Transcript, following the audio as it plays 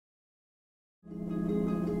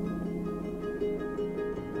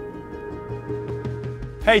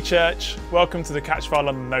Hey church, welcome to the CTF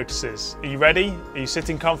London Notices. Are you ready? Are you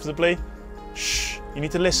sitting comfortably? Shh, you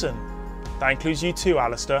need to listen. That includes you too,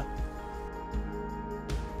 Alistair.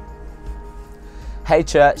 Hey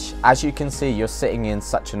church, as you can see, you're sitting in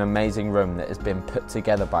such an amazing room that has been put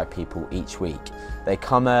together by people each week. They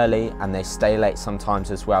come early and they stay late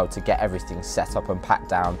sometimes as well to get everything set up and packed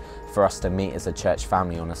down for us to meet as a church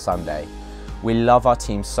family on a Sunday. We love our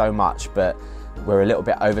team so much, but we're a little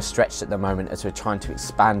bit overstretched at the moment as we're trying to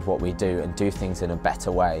expand what we do and do things in a better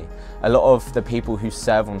way. A lot of the people who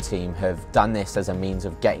serve on team have done this as a means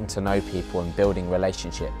of getting to know people and building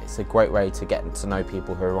relationship. It's a great way to get to know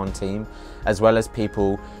people who are on team, as well as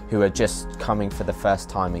people who are just coming for the first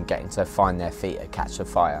time and getting to find their feet at Catch the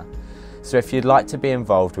Fire. So if you'd like to be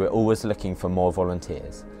involved, we're always looking for more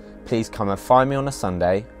volunteers. Please come and find me on a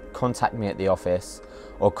Sunday, contact me at the office,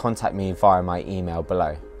 or contact me via my email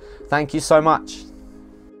below. Thank you so much.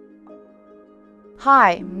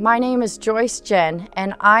 Hi, my name is Joyce Jen,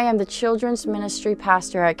 and I am the Children's Ministry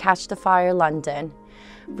Pastor at Catch the Fire London.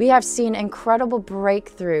 We have seen incredible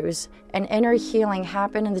breakthroughs and inner healing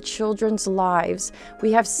happen in the children's lives.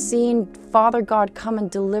 We have seen Father God come and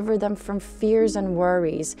deliver them from fears and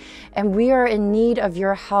worries, and we are in need of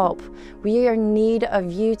your help. We are in need of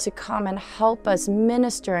you to come and help us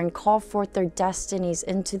minister and call forth their destinies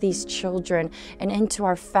into these children and into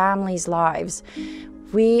our families' lives.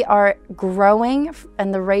 We are growing,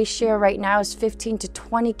 and the ratio right now is 15 to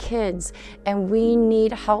 20 kids, and we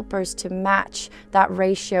need helpers to match that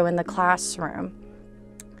ratio in the classroom.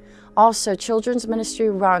 Also, children's ministry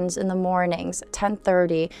runs in the mornings at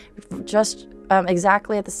 10:30, just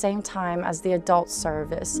exactly at the same time as the adult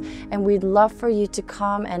service. And we'd love for you to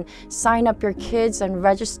come and sign up your kids and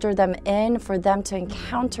register them in for them to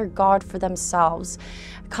encounter God for themselves.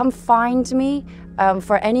 Come find me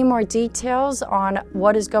for any more details on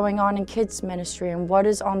what is going on in kids ministry and what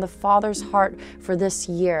is on the Father's heart for this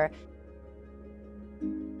year.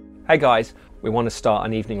 Hey guys, we want to start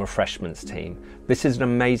an evening refreshments team. This is an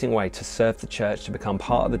amazing way to serve the church, to become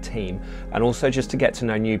part of the team, and also just to get to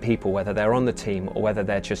know new people, whether they're on the team or whether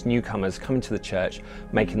they're just newcomers coming to the church,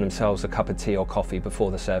 making themselves a cup of tea or coffee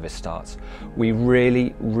before the service starts. We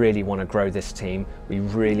really want to grow this team. We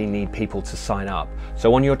really need people to sign up.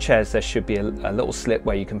 So on your chairs there should be a little slip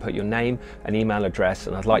where you can put your name and email address,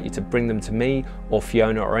 and I'd like you to bring them to me or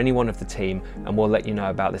Fiona or anyone of the team, and we'll let you know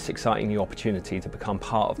about this exciting new opportunity to become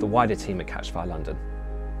part of the wider team at Catch Fire London.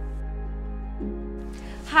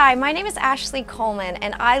 Hi, my name is Ashley Coleman,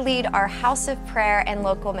 and I lead our House of Prayer and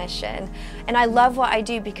local mission. And I love what I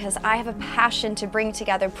do because I have a passion to bring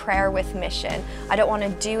together prayer with mission. I don't want to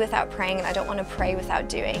do without praying, and I don't want to pray without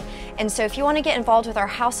doing. And so if you want to get involved with our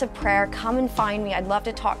House of Prayer, come and find me. I'd love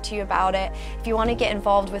to talk to you about it. If you want to get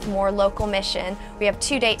involved with more local mission, we have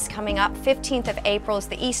 2 dates coming up. 15th of April is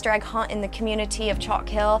the Easter egg hunt in the community of Chalk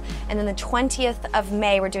Hill, and then the 20th of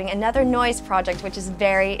May we're doing another noise project, which is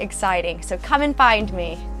very exciting. So come and find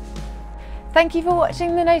me. Thank you for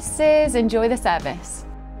watching the notices. Enjoy the service.